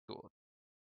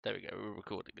There we go, we're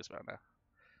recording as well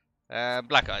now.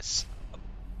 Black ice.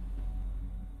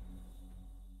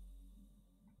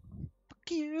 Fuck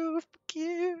you, fuck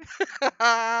you.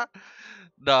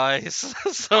 Nice.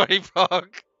 Sorry,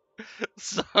 Pog.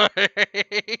 Sorry.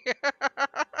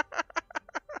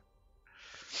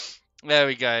 There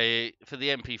we go. For the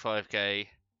MP5K.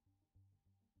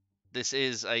 This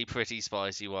is a pretty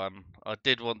spicy one. I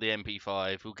did want the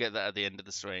MP5. We'll get that at the end of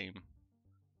the stream.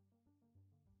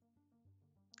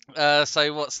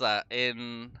 So what's that?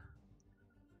 In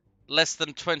less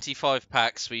than 25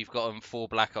 packs, we've gotten 4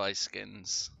 Black Ice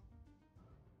skins.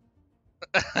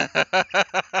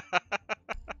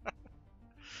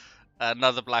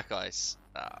 Another Black Ice.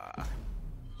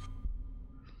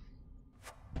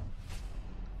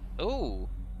 Ooh.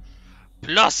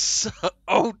 Plus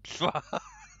Ultra.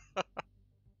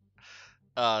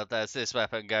 Oh, does this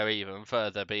weapon go even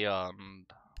further beyond?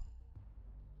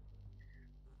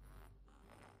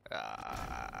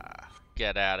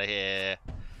 Get out of here.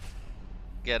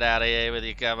 Get out of here with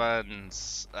your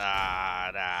guns.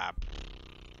 Nah.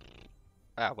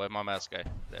 Where'd my mouse go?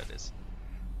 There it is.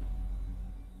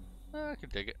 I can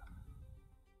dig it.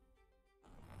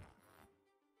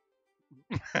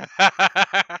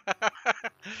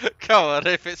 Come on,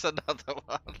 if it's another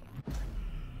one.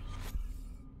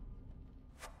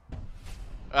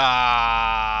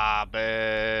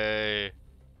 Boo.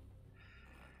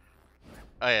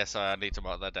 Oh yeah, sorry, I need to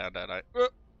mark that down, don't I?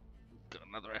 Got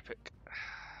another epic.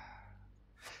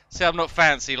 See, I'm not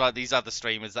fancy like these other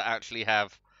streamers that actually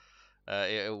have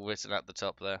it all written at the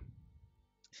top there.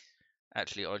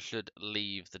 Actually, I should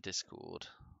leave the Discord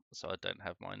so I don't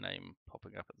have my name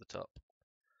popping up at the top.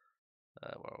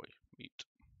 Where are we? Mute.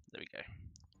 There we go.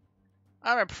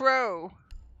 I'm a pro!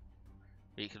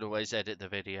 You can always edit the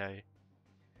video.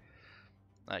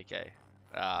 Okay.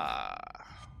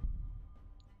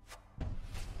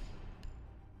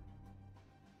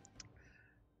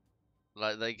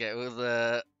 Like they get all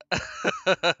the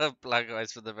black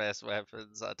eyes for the best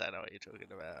weapons. I don't know what you're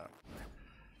talking about.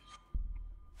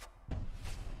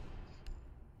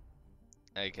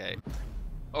 Okay.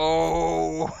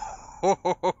 Oh,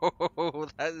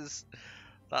 that's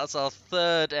our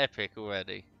 3rd epic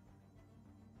already.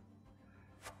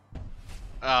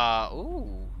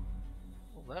 Ooh.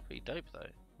 Well, that'd be dope though.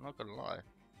 I'm not gonna lie.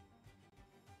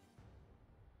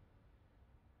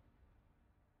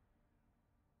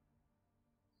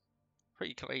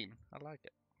 Pretty clean. I like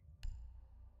it.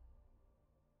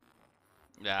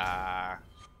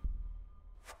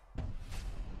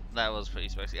 That was pretty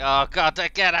spicy. Oh god,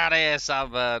 get out of here,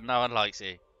 Sunburn. No one likes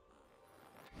you.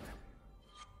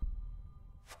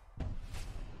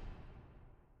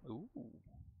 Ooh.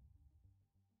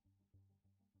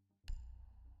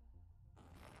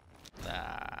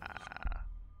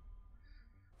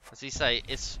 As he say,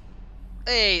 it's...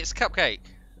 Hey, it's Cupcake.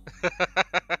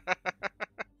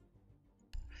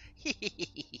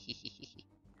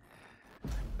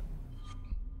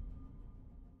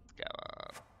 Go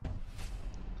on.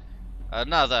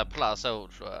 Another Plus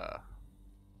Ultra.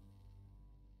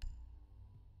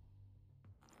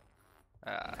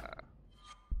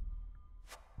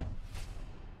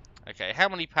 Okay, how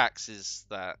many packs is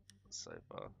that so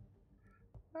far?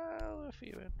 A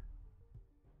few in.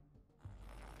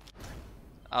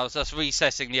 I was just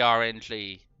resetting the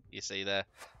RNG, you see there,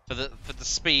 for the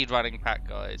speed running pack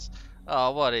guys.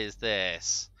 Oh, what is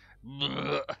this?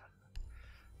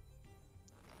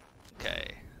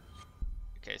 Okay.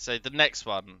 Okay, so the next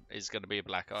one is going to be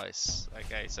Black Ice.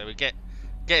 Okay, so we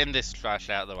getting this trash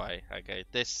out of the way. Okay,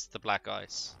 this the Black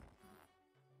Ice.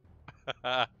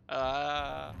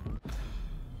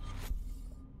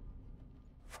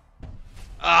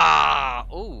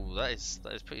 Oh, that is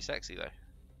pretty sexy though.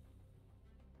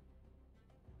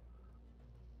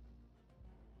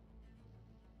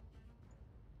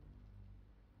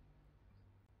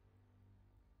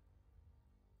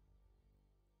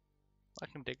 I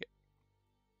can dig it.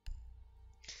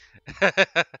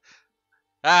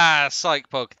 Psych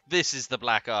Pog. This is the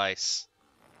Black Ice.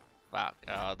 Wow.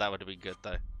 Oh, that would have been good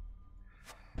though.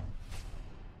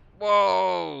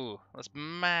 Whoa, that's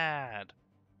mad.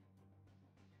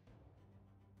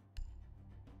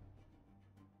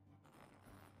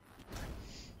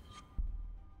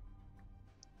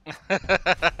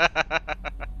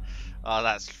 Oh,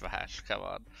 that's trash. Come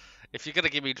on. If you're gonna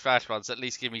give me trash ones, at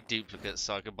least give me duplicates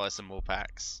so I can buy some more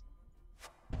packs.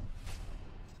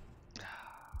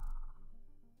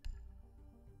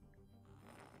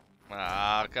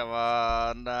 Ah, come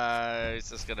on. No, it's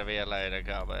just gonna be a load of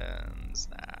comments.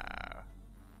 No.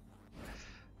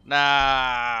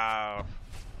 No.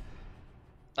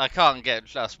 I can't get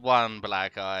just one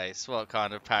black ice. What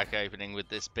kind of pack opening would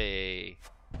this be?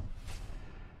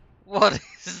 What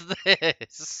is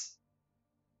this?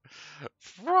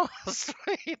 Frost, what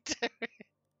are you doing?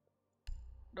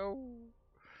 No.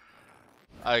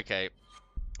 Okay.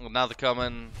 Another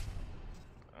common.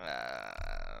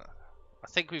 I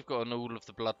think we've gotten all of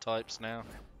the blood types now.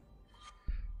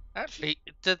 Actually,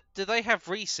 do they have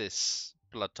rhesus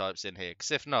blood types in here?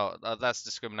 Because if not, that's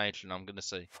discrimination, I'm going to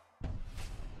see.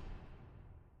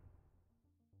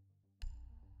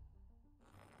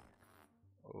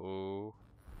 Oh.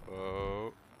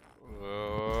 Oh.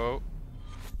 Oh.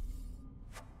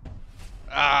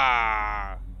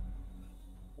 Ah!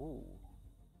 Ooh.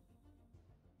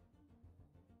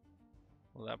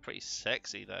 Well, that's pretty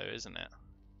sexy though, isn't it?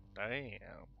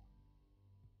 Damn.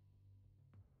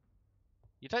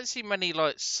 You don't see many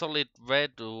like solid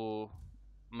red or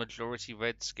majority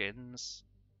red skins.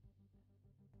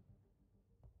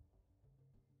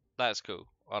 That's cool.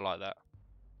 I like that.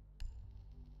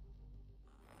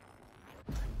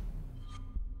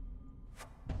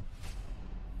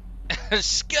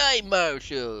 Sky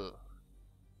Marshal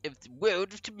of the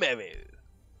world of tomorrow.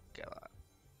 Come on.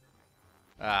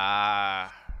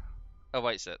 Ah. Oh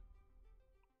wait, set.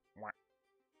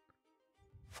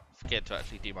 Forget to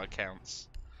actually do my counts.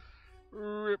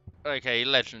 Okay,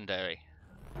 legendary.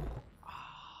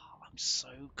 Oh, I'm so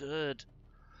good.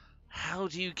 How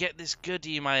do you get this good,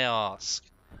 you may ask?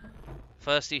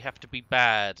 First you have to be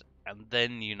bad, and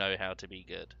then you know how to be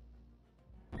good.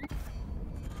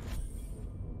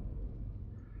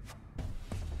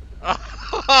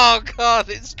 Oh god,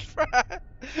 it's trash!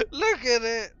 Look at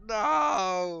it!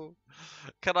 No!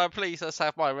 Can I please just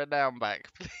have my renown back?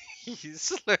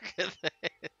 Please, look at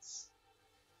this!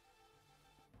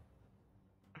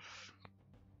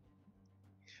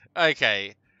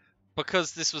 Okay,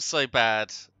 because this was so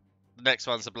bad, the next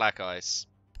one's a black ice.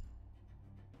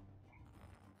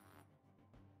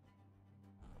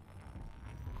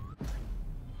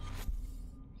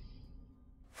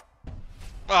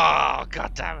 Oh,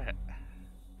 god damn it!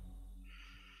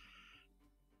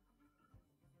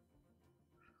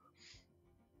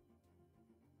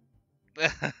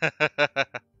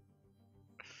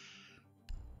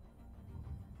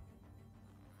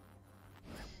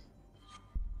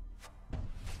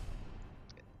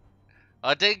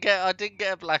 I did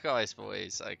get a black ice,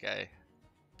 boys. Okay.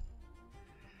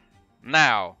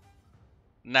 Now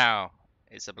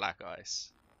it's a black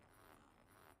ice.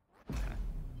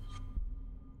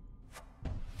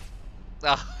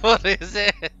 Oh, what is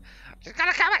it? She's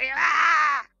gonna come at you!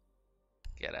 Ah!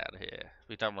 Get out of here.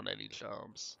 We don't want any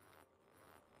charms.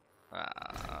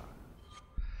 Ah.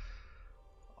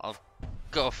 I've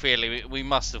got a feeling we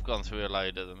must have gone through a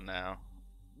load of them now.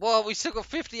 What? We still got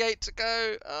 58 to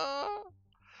go. Oh.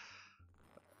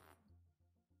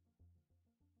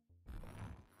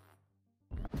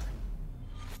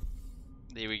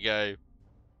 Here we go.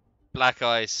 Black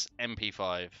Ice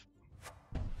MP5.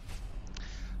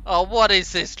 Oh, what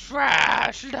is this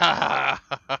trash? No.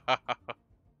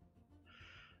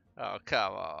 Oh,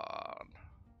 come on.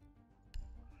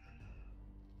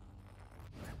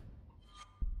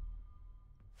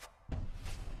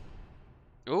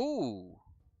 Ooh.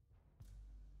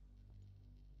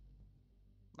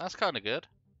 That's kind of good.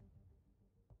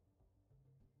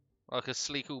 Like a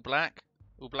sleek all black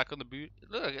on the boot.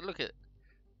 Look at it.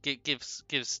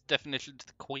 Gives definition to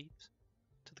the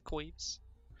queeps.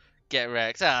 Get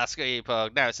wrecked. Ah, screw you,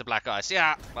 Pog. Now it's a black ice.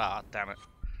 Yeah. Ah, damn it.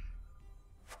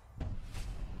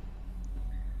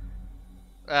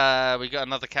 We got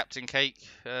another Captain Cake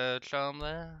charm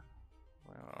there.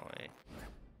 Where are we?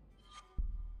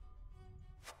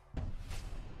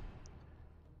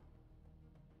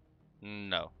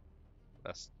 No.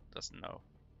 That's no.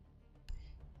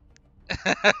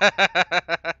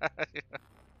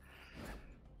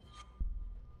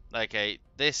 Okay,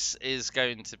 this is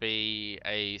going to be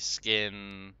a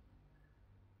skin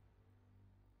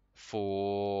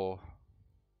for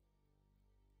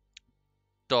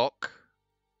Doc,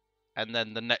 and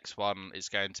then the next one is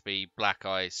going to be Black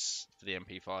Ice for the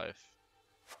MP5.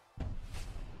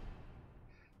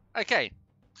 Okay,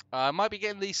 I might be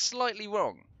getting these slightly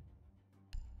wrong.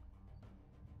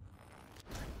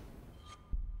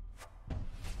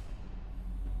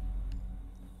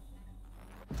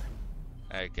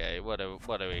 Okay, what do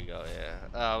we got here?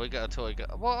 Oh, we got a toy gun.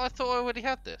 Well, I thought I already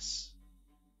had this.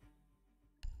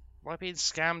 Am I being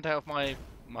scammed out of my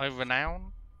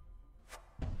renown?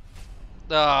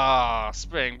 Ah,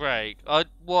 Spring Break. I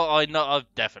know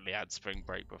I've definitely had Spring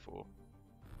Break before.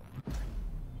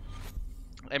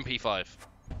 MP5.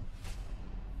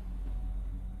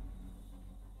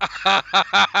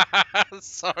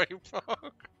 Sorry,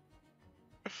 Pog.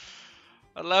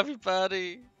 I love you,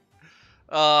 buddy.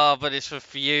 Oh, but it's for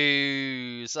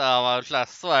fuse. Oh, I'll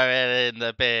just throw it in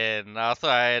the bin. I'll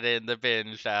throw it in the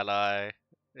bin, shall I?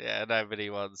 Yeah, nobody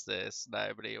wants this.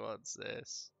 Nobody wants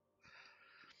this.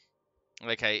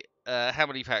 Okay, how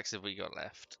many packs have we got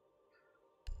left?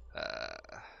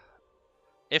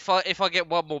 If I get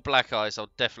one more black ice, I'll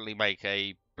definitely make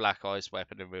a black ice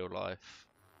weapon in real life.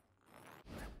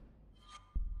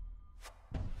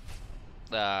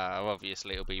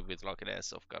 Obviously it'll be with like an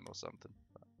airsoft gun or something.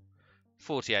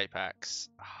 48 packs.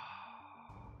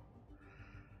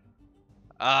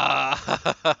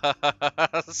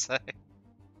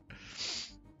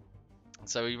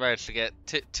 So we managed to get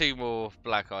two more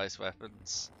black ice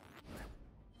weapons.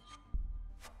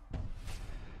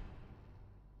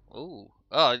 Ooh.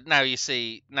 Oh, now you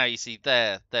see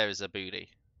there is a booty.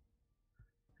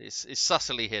 It's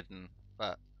sussily hidden,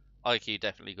 but IQ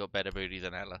definitely got better booty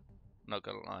than Ella. Not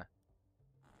gonna lie.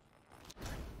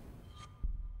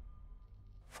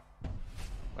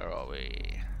 Where are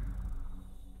we?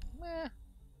 Meh.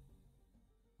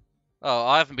 Oh,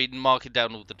 I haven't been marking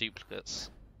down all the duplicates.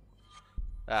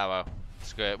 Ah well,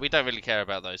 screw it. We don't really care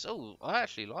about those. Oh, I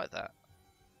actually like that.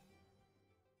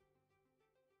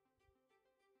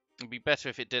 It'd be better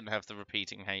if it didn't have the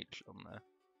repeating H on there.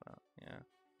 But, yeah.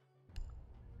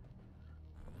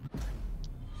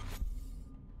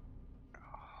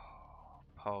 Oh,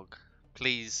 Pog.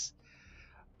 Please.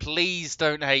 Please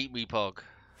don't hate me, Pog.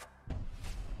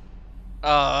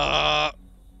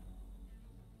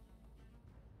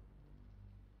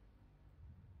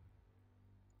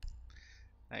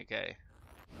 Okay.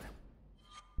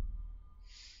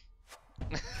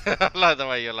 I like the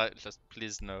way you're like, just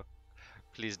please no.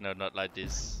 Please no, not like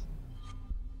this.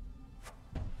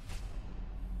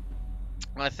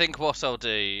 I think what I'll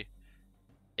do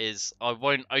is I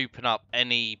won't open up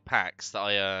any packs that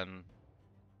I earn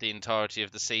the entirety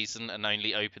of the season and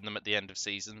only open them at the end of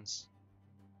seasons.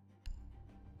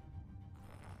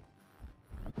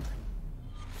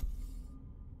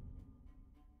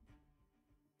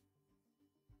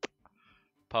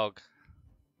 Pog,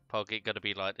 it gotta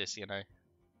be like this, you know.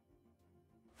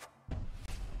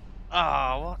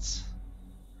 Ah, oh, what?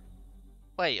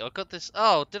 Wait, I got this.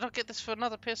 Oh, did I get this for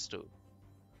another pistol?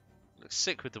 Looks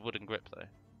sick with the wooden grip though.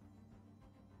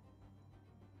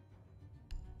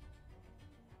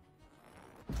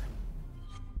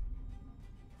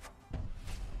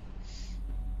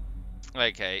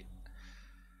 Okay.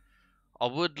 I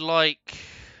would like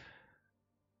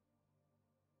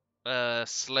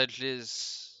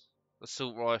sledges,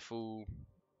 assault rifle,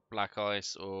 black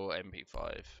ice, or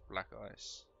MP5 black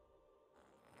ice.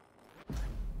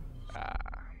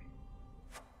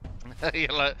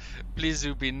 You're like, please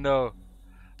Ubi, no,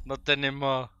 not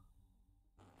anymore.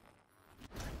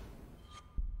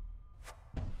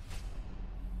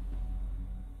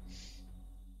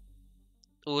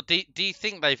 Or do you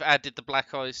think they've added the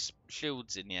black ice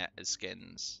shields in yet as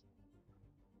skins?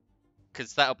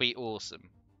 Because that'll be awesome.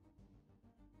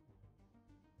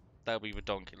 That'll be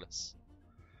redonkulous.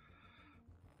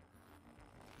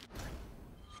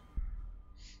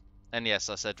 And yes,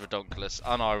 I said redonkulous,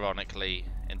 unironically,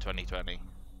 in 2020.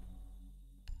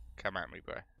 Come at me,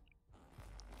 bro.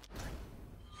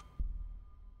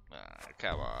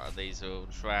 Come on, these are all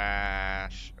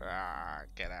trash.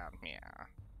 Get out of here.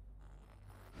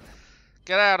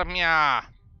 Get out of here!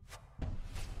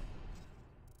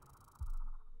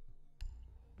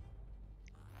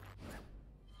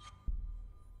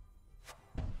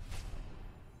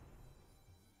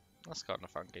 That's kind of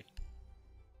funky.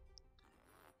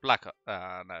 Black,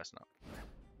 no it's not.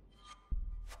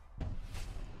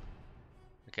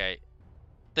 Okay,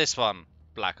 this one,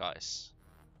 black ice.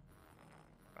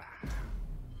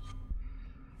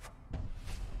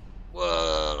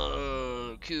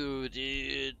 Whoa, cool,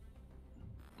 dude.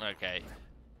 Okay,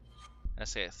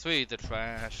 let's get through the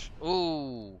trash.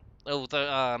 Ooh,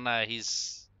 oh no,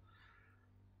 he's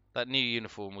that new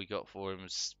uniform we got for him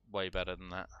is way better than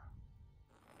that.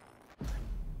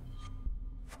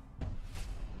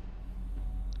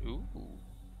 Ooh.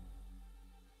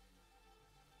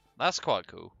 That's quite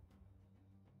cool.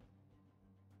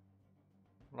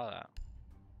 Like that.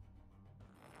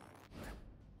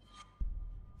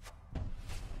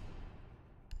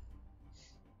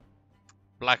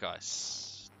 Black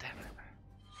ice. Damn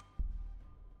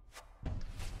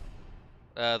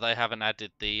it. They haven't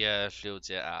added the shields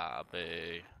yet. Ah,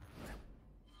 boo.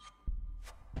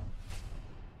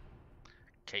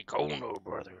 Keikono,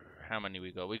 brother. How many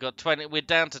we got? We got 20. We're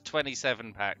down to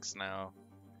 27 packs now.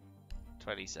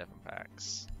 27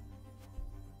 packs.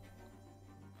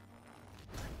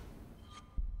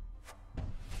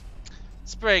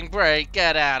 Spring break,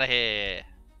 get out of here.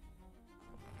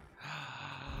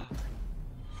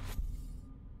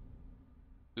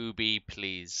 Ubi,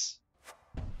 please.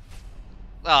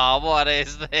 Oh, what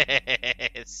is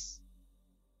this?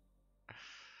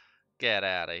 Get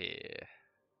out of here.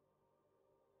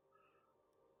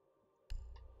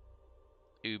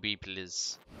 Ubi,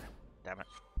 please. Damn it.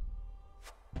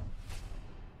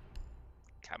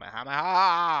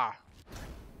 Kamehameha!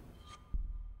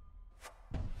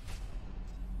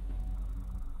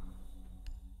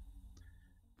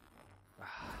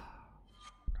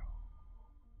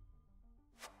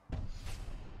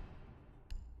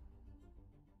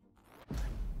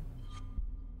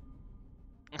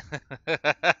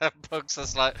 Bugs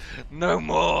is like, no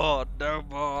more, no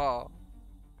more.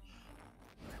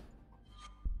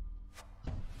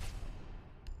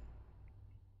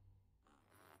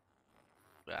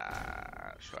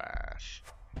 Ah, trash.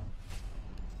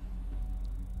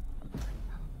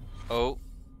 Oh.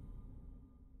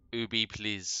 Ubi,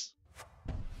 please.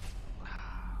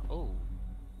 Oh.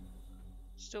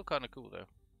 Still kind of cool, though.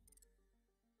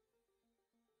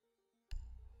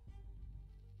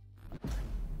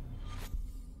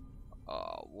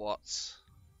 Oh, what?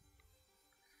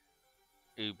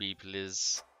 Ubi,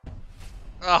 please.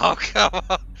 Oh, come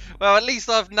on. Well, at least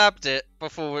I've nabbed it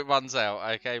before it runs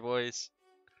out, okay, boys?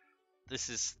 This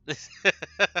is...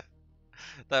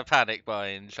 the panic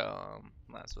buying charm.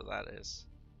 That's what that is.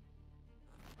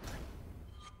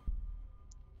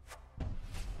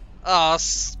 Oh,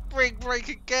 spring break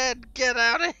again! Get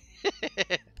out of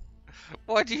here!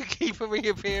 Why do you keep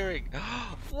reappearing?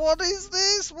 What is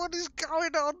this? What is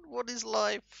going on? What is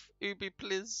life? Ubi,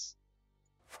 please.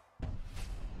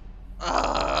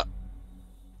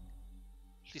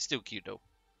 She's still cute though.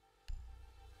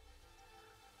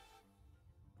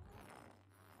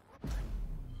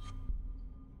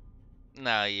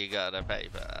 Now you got a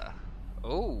paper.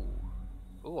 Oh.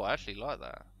 Oh, I actually like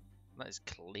that. That is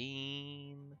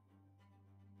clean.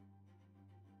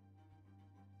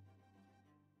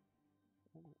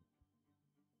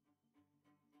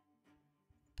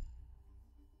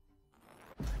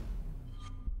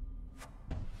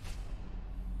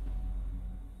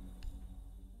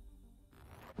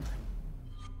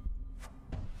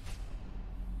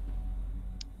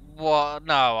 What?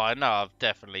 No, I know.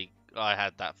 I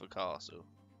had that for Castle.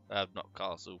 Not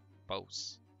Castle.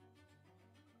 Pulse.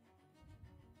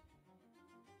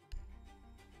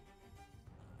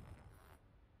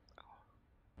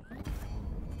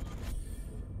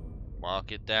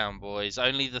 Mark it down, boys.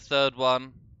 Only the third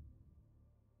one.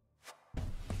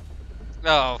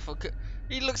 Oh, fuck.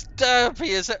 He looks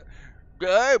derpy as a...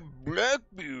 Black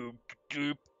boob.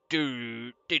 Doop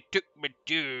doop. They took my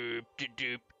doop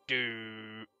doop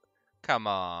doop. Come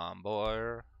on,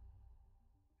 boy.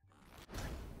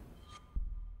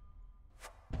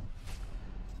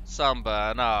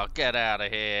 Sunburn. Oh, get out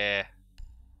of here.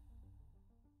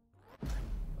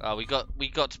 Oh, we got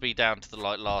to be down to the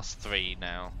last 3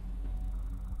 now.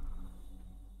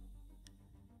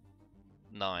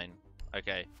 9.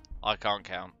 Okay, I can't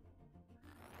count.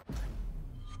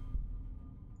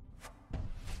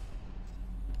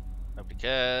 Nobody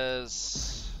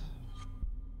cares.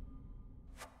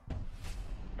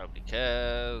 Nobody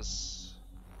cares.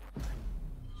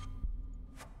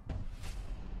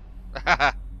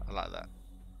 I like that.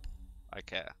 I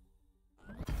care.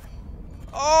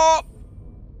 Oh!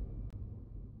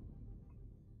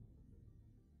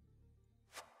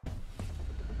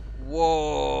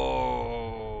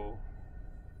 Whoa!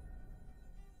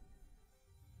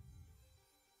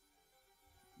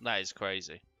 That is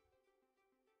crazy.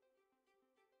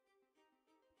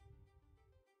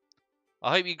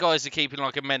 I hope you guys are keeping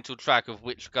like a mental track of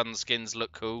which gun skins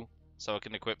look cool, so I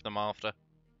can equip them after.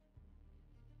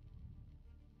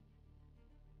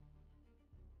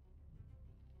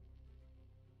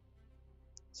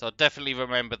 So I'll definitely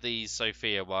remember the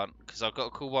Sophia one, because I've got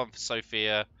a cool one for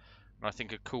Sophia, and I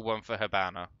think a cool one for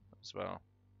Habana as well.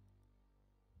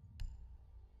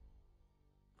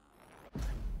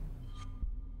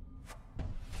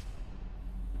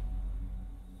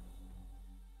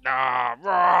 Ah,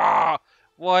 rah!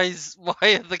 Why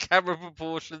are the camera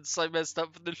proportions so messed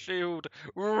up for the shield?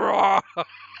 Rah!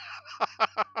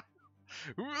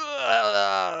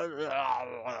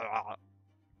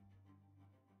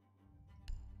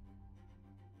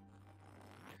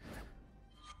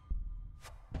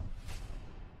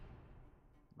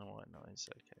 Oh, nice.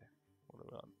 Okay. What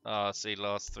about? Ah, see,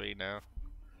 last 3 now.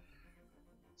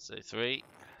 So 3.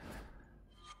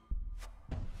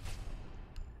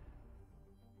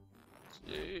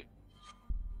 2.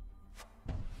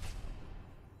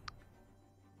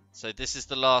 So this is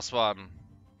the last one.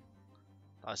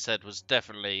 I said was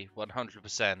definitely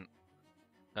 100%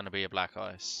 going to be a black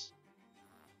ice.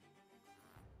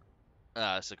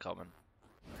 Ah, it's a common.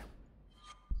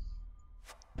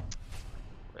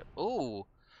 Ooh,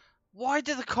 why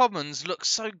do the commons look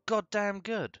so goddamn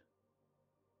good?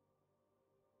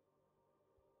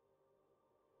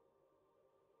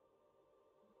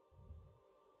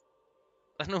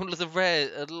 And all of the rare,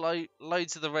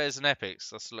 loads of the rares and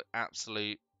epics just look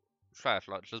absolute trash,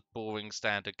 like just boring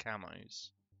standard camos.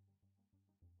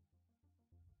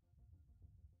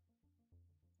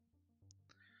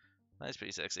 That's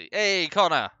pretty sexy. Hey,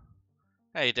 Connor!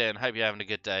 How you doing? Hope you're having a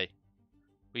good day.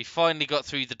 We finally got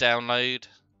through the download,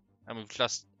 and we've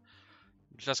just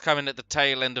come in at the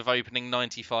tail end of opening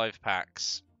 95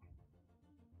 packs.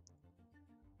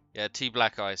 Yeah, 2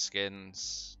 black ice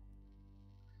skins.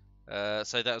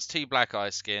 So that was 2 black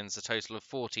ice skins, a total of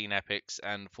 14 epics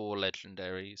and 4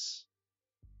 legendaries.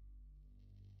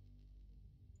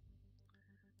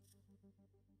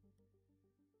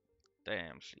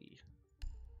 Damn,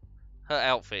 her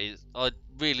outfit is. I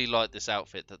really like this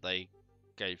outfit that they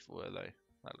gave for her, though.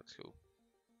 That looks cool.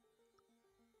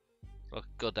 Like a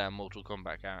goddamn Mortal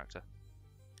Kombat character.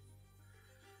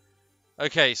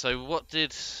 Okay, so what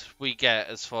did we get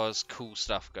as far as cool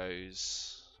stuff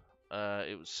goes?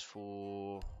 It was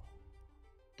for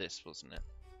this, wasn't it?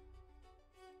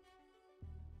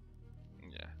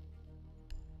 Yeah.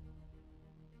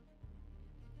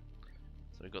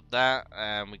 So we got that,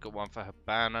 and we got one for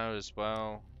Habano as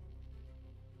well.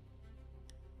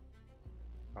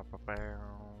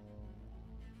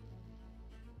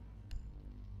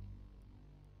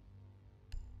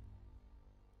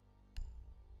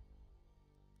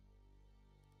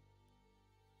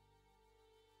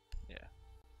 Yeah.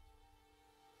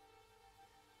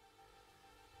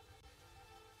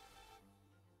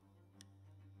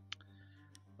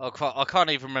 I can't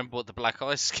even remember what the black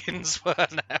ice skins were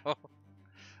now.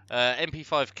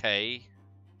 MP5K.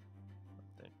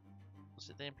 Was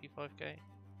it the MP5K?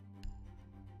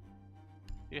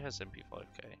 Who has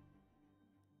MP5K?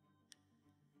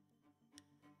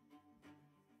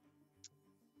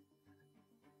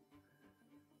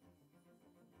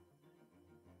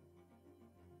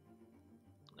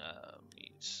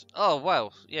 Oh,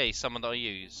 well, yeah, he's someone that I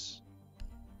use.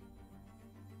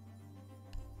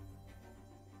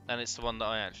 And it's the one that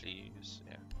I actually use,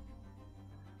 yeah.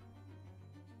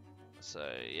 So,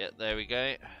 yeah, there we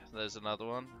go. There's another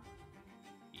one.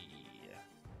 Yeah.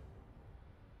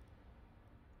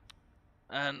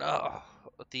 And, oh,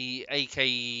 the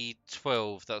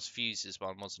AK-12, that's Fuse's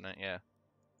one, wasn't it? Yeah.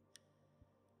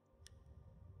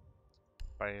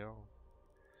 Bam.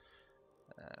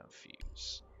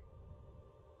 Fuse.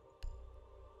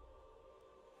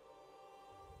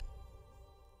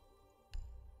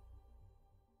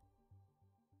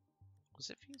 Was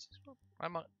it Fuse as well?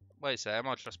 Wait a sec, am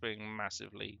I just being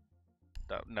massively...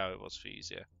 No, it was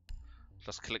Fuse, yeah.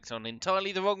 Just clicked on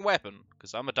entirely the wrong weapon,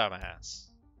 because I'm a dumbass.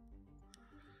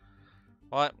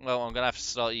 Right, well, I'm going to have to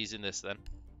start using this then.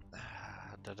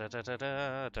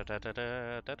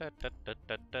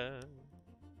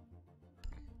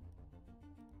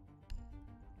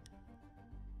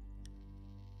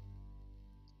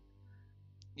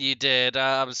 You did,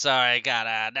 I'm sorry,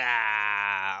 gotta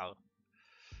now.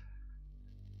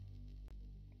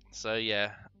 So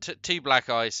yeah, 2 black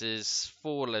ices,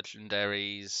 4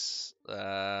 legendaries,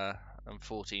 and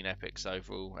 14 epics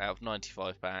overall out of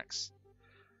 95 packs.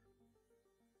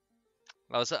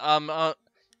 I'm not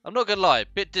gonna lie, a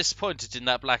bit disappointed in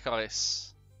that black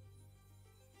ice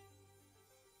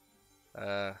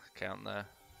count there.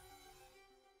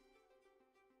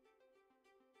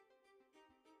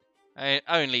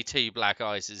 Only 2 black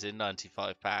ices in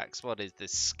 95 packs. What is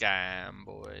this scam,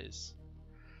 boys?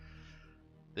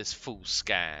 This full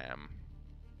scam.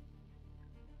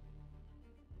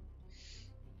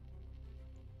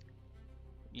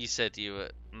 You said you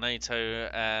were NATO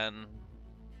and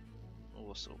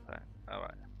Warsaw pack.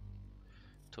 Alright.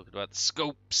 Talking about the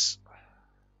scopes.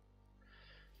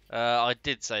 I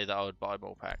did say that I would buy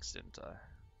more packs, didn't I?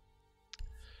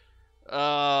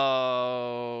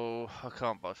 Oh, I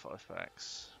can't buy 5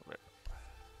 packs. Rip.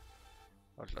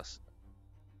 I'll just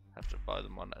have to buy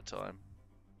them one at a time.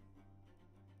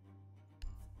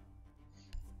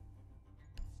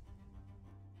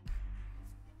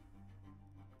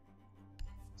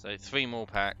 So 3 more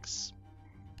packs.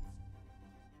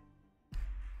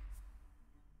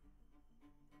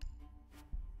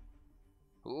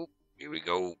 Oh, here we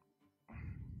go.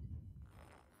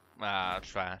 Ah,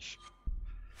 trash.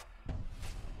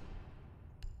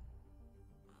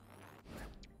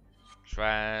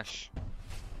 Trash.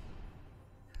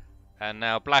 And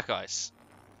now black ice.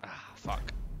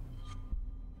 fuck.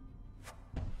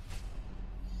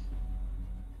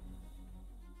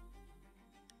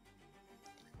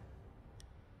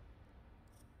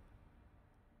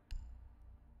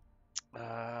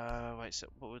 Wait, so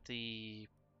what were the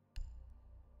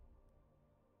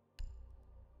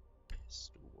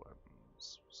pistol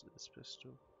ones? Was it this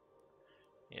pistol?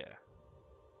 Yeah.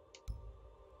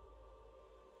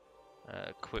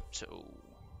 Equipped it all.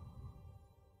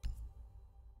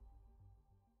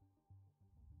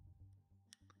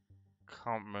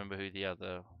 Can't remember who the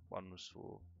other one was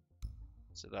for.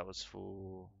 So that was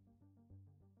for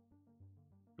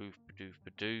Boof Badoof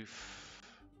Badoof.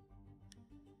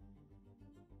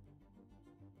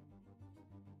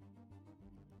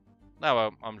 No,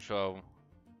 well, I'm sure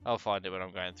I'll find it when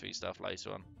I'm going through stuff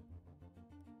later on.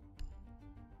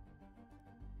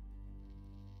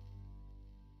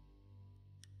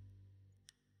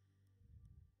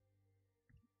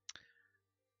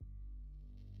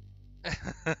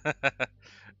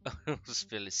 This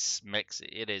feel is smexy.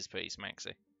 It is pretty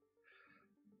smexy.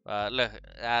 Look,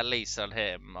 at least on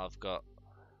him, I've got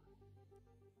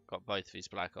both of his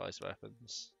black ice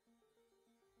weapons.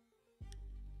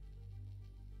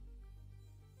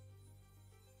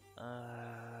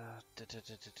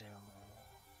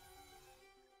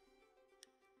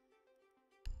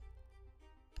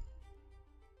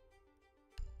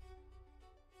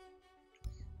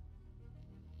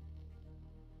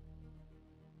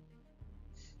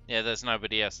 Yeah, there's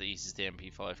nobody else that uses the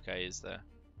MP5K, is there?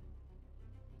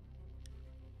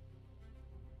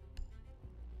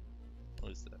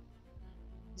 What is there?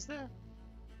 Is there?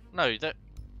 No, that.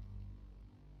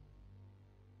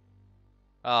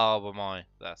 Oh, well, my.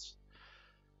 That's.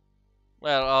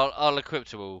 Well, I'll equip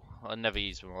to all. I never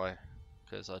use my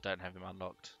because I don't have him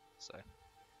unlocked. So.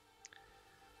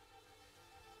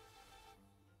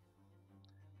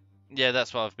 Yeah,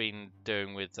 that's what I've been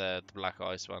doing with the black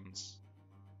ice ones.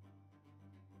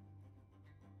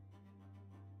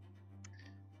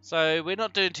 So we're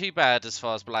not doing too bad as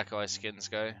far as black ice skins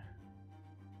go.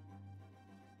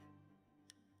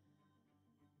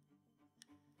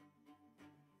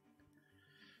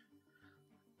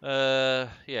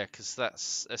 Yeah, because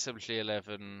that's essentially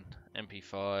 11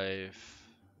 MP5.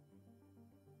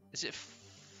 Is it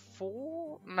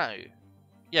 4? No.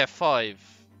 Yeah, 5.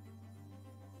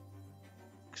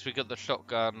 Because we got the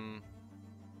shotgun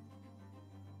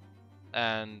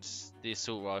and the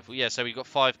assault rifle. Yeah, so we got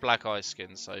 5 black ice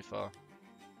skins so far.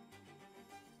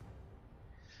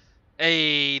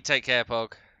 Hey, take care,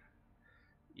 Pog.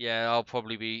 Yeah, I'll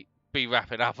probably be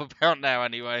wrapping up about now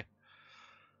anyway.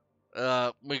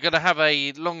 We're gonna have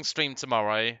a long stream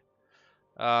tomorrow.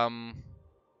 I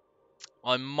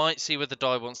might see whether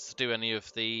Di wants to do any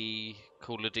of the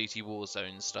Call of Duty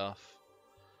Warzone stuff,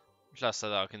 just so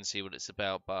that I can see what it's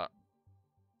about. But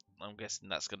I'm guessing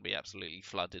that's going to be absolutely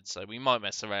flooded, so we might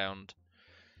mess around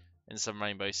in some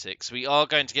Rainbow Six. We are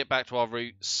going to get back to our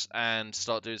roots and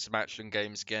start doing some action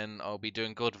games again. I'll be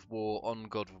doing God of War on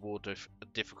God of War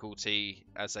difficulty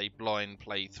as a blind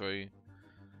playthrough.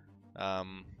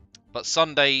 But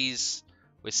Sundays,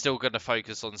 we're still going to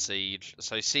focus on Siege.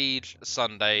 So Siege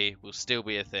Sunday will still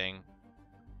be a thing.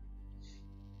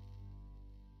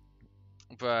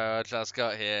 Bro, I just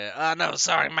got here. Oh no,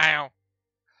 sorry, Mal.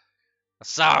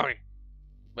 Sorry.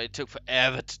 But it took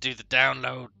forever to do the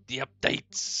download, the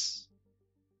updates.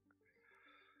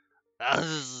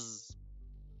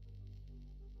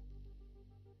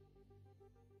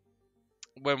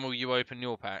 When will you open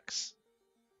your packs?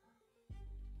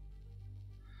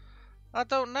 I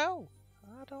don't know.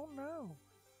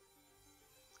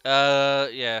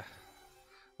 Yeah.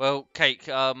 Well, Cake,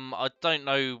 I don't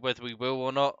know whether we will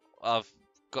or not. I've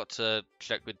got to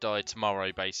check with Di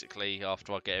tomorrow, basically,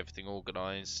 after I get everything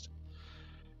organised.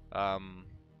 But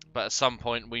at some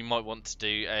point we might want to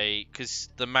do because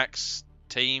the max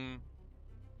team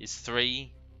is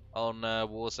 3 on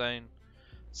Warzone.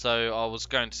 So I was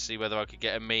going to see whether I could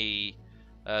get a me,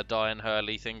 Di and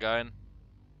Hurley thing going.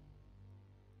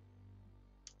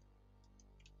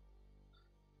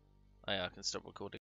 Oh yeah, I can stop recording.